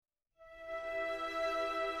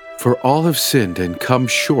For all have sinned and come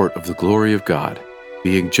short of the glory of God,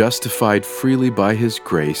 being justified freely by His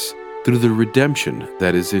grace through the redemption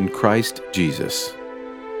that is in Christ Jesus.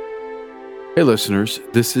 Hey listeners,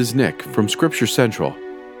 this is Nick from Scripture Central,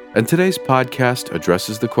 and today's podcast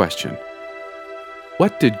addresses the question,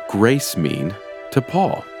 what did grace mean to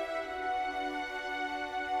Paul?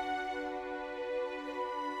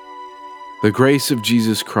 The grace of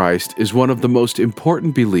Jesus Christ is one of the most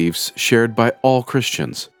important beliefs shared by all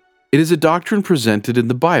Christians. It is a doctrine presented in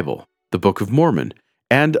the Bible, the Book of Mormon,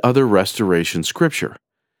 and other Restoration scripture.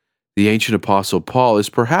 The ancient apostle Paul is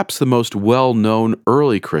perhaps the most well-known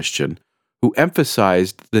early Christian who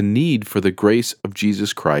emphasized the need for the grace of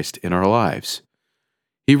Jesus Christ in our lives.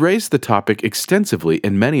 He raised the topic extensively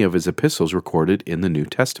in many of his epistles recorded in the New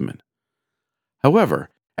Testament. However,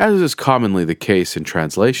 as is commonly the case in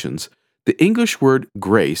translations, the English word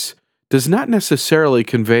grace does not necessarily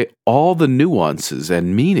convey all the nuances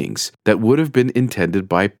and meanings that would have been intended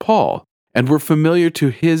by Paul and were familiar to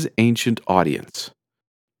his ancient audience.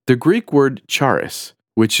 The Greek word charis,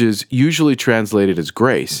 which is usually translated as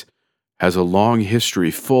grace, has a long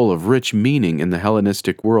history full of rich meaning in the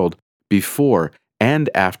Hellenistic world before and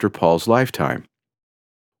after Paul's lifetime.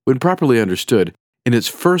 When properly understood, in its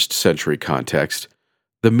first century context,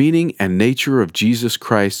 the meaning and nature of Jesus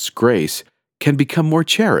Christ's grace can become more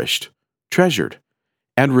cherished, treasured,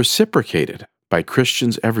 and reciprocated by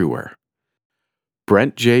Christians everywhere.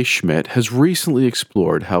 Brent J. Schmidt has recently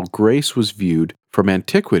explored how grace was viewed from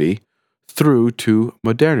antiquity through to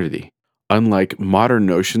modernity. Unlike modern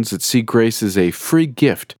notions that see grace as a free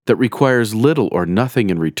gift that requires little or nothing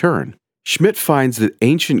in return, Schmidt finds that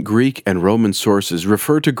ancient Greek and Roman sources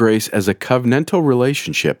refer to grace as a covenantal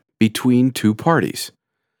relationship between two parties.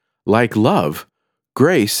 Like love,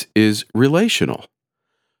 grace is relational.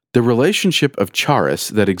 The relationship of charis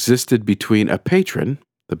that existed between a patron,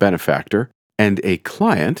 the benefactor, and a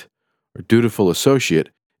client, or dutiful associate,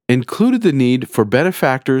 included the need for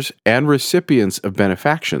benefactors and recipients of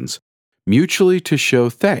benefactions mutually to show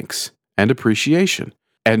thanks and appreciation,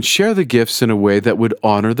 and share the gifts in a way that would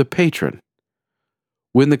honor the patron.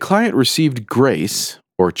 When the client received grace,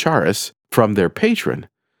 or charis, from their patron,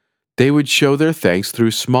 they would show their thanks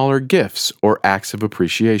through smaller gifts or acts of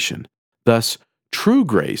appreciation. Thus, true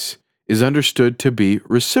grace is understood to be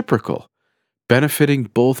reciprocal, benefiting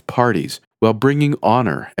both parties while bringing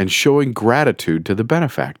honor and showing gratitude to the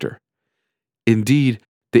benefactor. Indeed,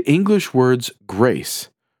 the English words grace,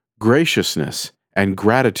 graciousness, and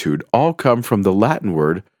gratitude all come from the Latin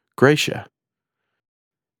word gratia.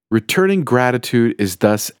 Returning gratitude is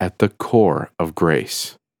thus at the core of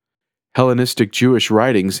grace. Hellenistic Jewish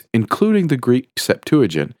writings, including the Greek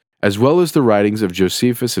Septuagint, as well as the writings of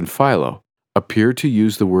Josephus and Philo, appear to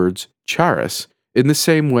use the words charis in the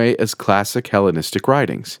same way as classic Hellenistic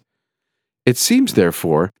writings. It seems,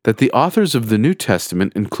 therefore, that the authors of the New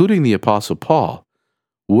Testament, including the Apostle Paul,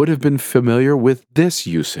 would have been familiar with this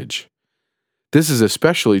usage. This is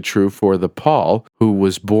especially true for the Paul who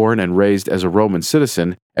was born and raised as a Roman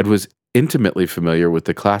citizen and was intimately familiar with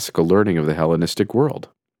the classical learning of the Hellenistic world.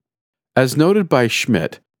 As noted by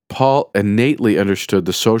Schmidt, Paul innately understood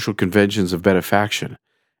the social conventions of benefaction,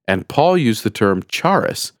 and Paul used the term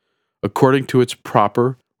charis according to its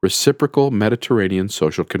proper, reciprocal Mediterranean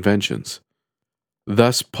social conventions.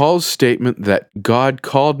 Thus, Paul's statement that God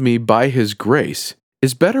called me by His grace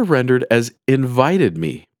is better rendered as invited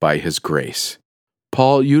me by His grace.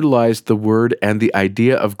 Paul utilized the word and the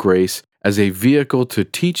idea of grace as a vehicle to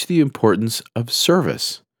teach the importance of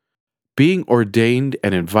service. Being ordained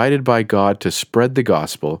and invited by God to spread the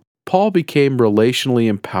gospel, Paul became relationally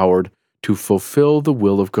empowered to fulfill the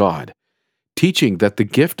will of God, teaching that the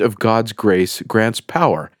gift of God's grace grants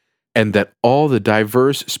power and that all the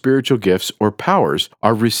diverse spiritual gifts or powers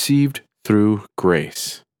are received through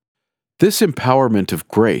grace. This empowerment of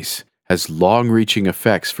grace has long-reaching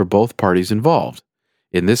effects for both parties involved,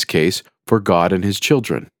 in this case, for God and His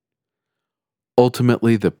children.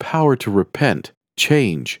 Ultimately, the power to repent,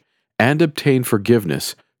 change, and obtain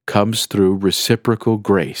forgiveness comes through reciprocal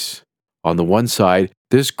grace. On the one side,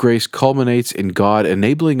 this grace culminates in God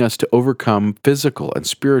enabling us to overcome physical and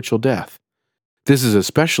spiritual death. This is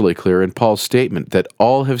especially clear in Paul's statement that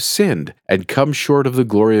all have sinned and come short of the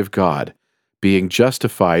glory of God, being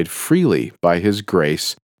justified freely by His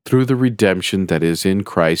grace through the redemption that is in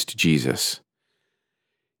Christ Jesus.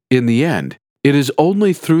 In the end, it is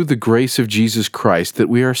only through the grace of Jesus Christ that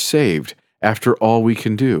we are saved after all we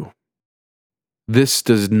can do. This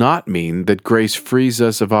does not mean that grace frees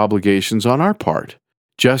us of obligations on our part.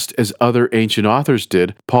 Just as other ancient authors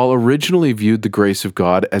did, Paul originally viewed the grace of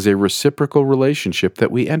God as a reciprocal relationship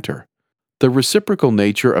that we enter. The reciprocal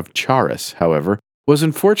nature of charis, however, was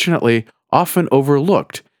unfortunately often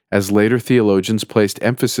overlooked as later theologians placed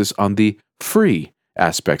emphasis on the free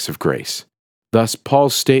aspects of grace. Thus,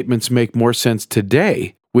 Paul's statements make more sense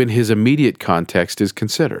today when his immediate context is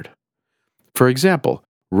considered. For example,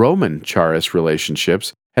 Roman charis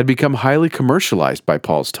relationships had become highly commercialized by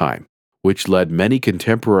Paul's time, which led many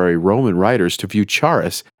contemporary Roman writers to view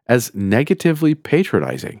charis as negatively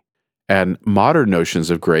patronizing. And modern notions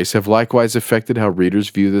of grace have likewise affected how readers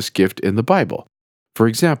view this gift in the Bible. For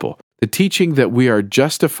example, the teaching that we are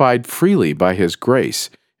justified freely by His grace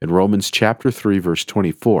in Romans chapter 3, verse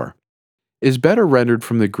 24, is better rendered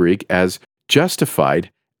from the Greek as justified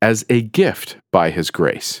as a gift by His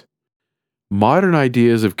grace. Modern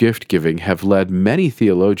ideas of gift-giving have led many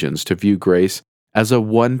theologians to view grace as a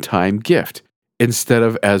one-time gift, instead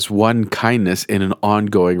of as one kindness in an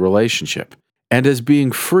ongoing relationship, and as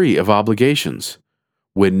being free of obligations,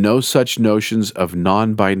 when no such notions of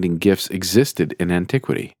non-binding gifts existed in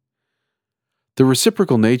antiquity. The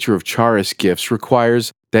reciprocal nature of charis gifts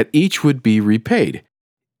requires that each would be repaid,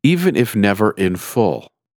 even if never in full.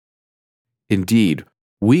 Indeed,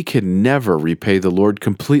 we can never repay the Lord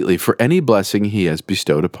completely for any blessing He has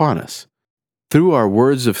bestowed upon us. Through our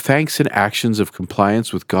words of thanks and actions of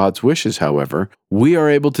compliance with God's wishes, however, we are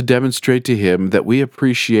able to demonstrate to Him that we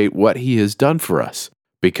appreciate what He has done for us,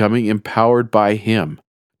 becoming empowered by Him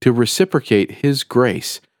to reciprocate His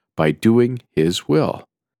grace by doing His will.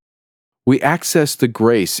 We access the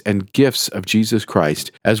grace and gifts of Jesus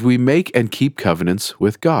Christ as we make and keep covenants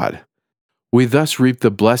with God. We thus reap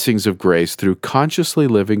the blessings of grace through consciously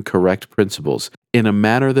living correct principles in a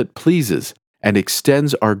manner that pleases and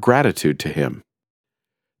extends our gratitude to Him.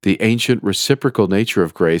 The ancient reciprocal nature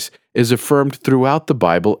of grace is affirmed throughout the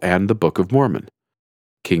Bible and the Book of Mormon.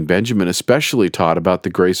 King Benjamin especially taught about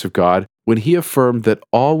the grace of God when he affirmed that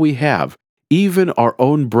all we have, even our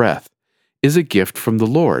own breath, is a gift from the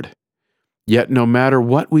Lord. Yet no matter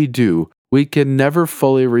what we do, we can never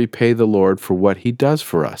fully repay the Lord for what He does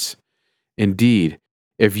for us. Indeed,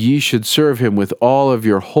 if ye should serve Him with all of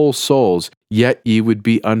your whole souls, yet ye would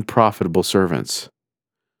be unprofitable servants.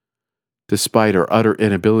 Despite our utter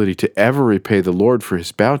inability to ever repay the Lord for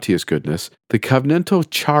His bounteous goodness, the covenantal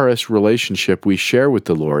charis relationship we share with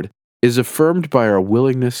the Lord is affirmed by our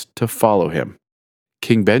willingness to follow Him.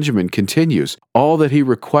 King Benjamin continues, "All that He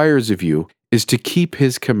requires of you is to keep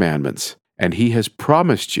His commandments, and He has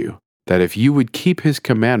promised you that if you would keep His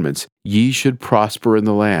commandments, ye should prosper in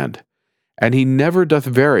the land. And He never doth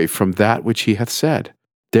vary from that which He hath said.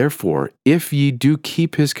 Therefore, if ye do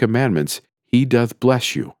keep His commandments, He doth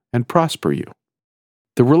bless you and prosper you."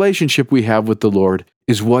 The relationship we have with the Lord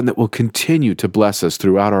is one that will continue to bless us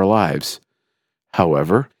throughout our lives.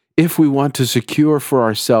 However, if we want to secure for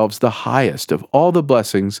ourselves the highest of all the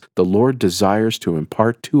blessings the Lord desires to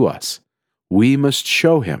impart to us, we must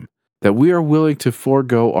show Him that we are willing to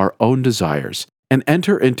forego our own desires and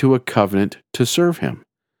enter into a covenant to serve Him.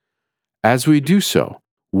 As we do so,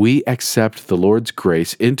 we accept the Lord's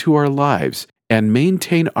grace into our lives and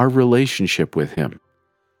maintain our relationship with Him.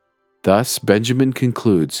 Thus, Benjamin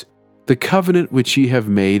concludes, "The covenant which ye have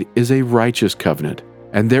made is a righteous covenant,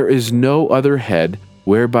 and there is no other head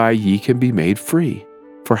whereby ye can be made free.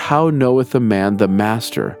 For how knoweth a man the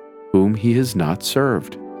master whom he has not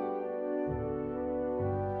served?"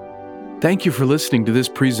 Thank you for listening to this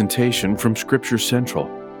presentation from Scripture Central.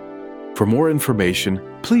 For more information,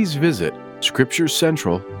 please visit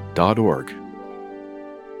scripturecentral.org.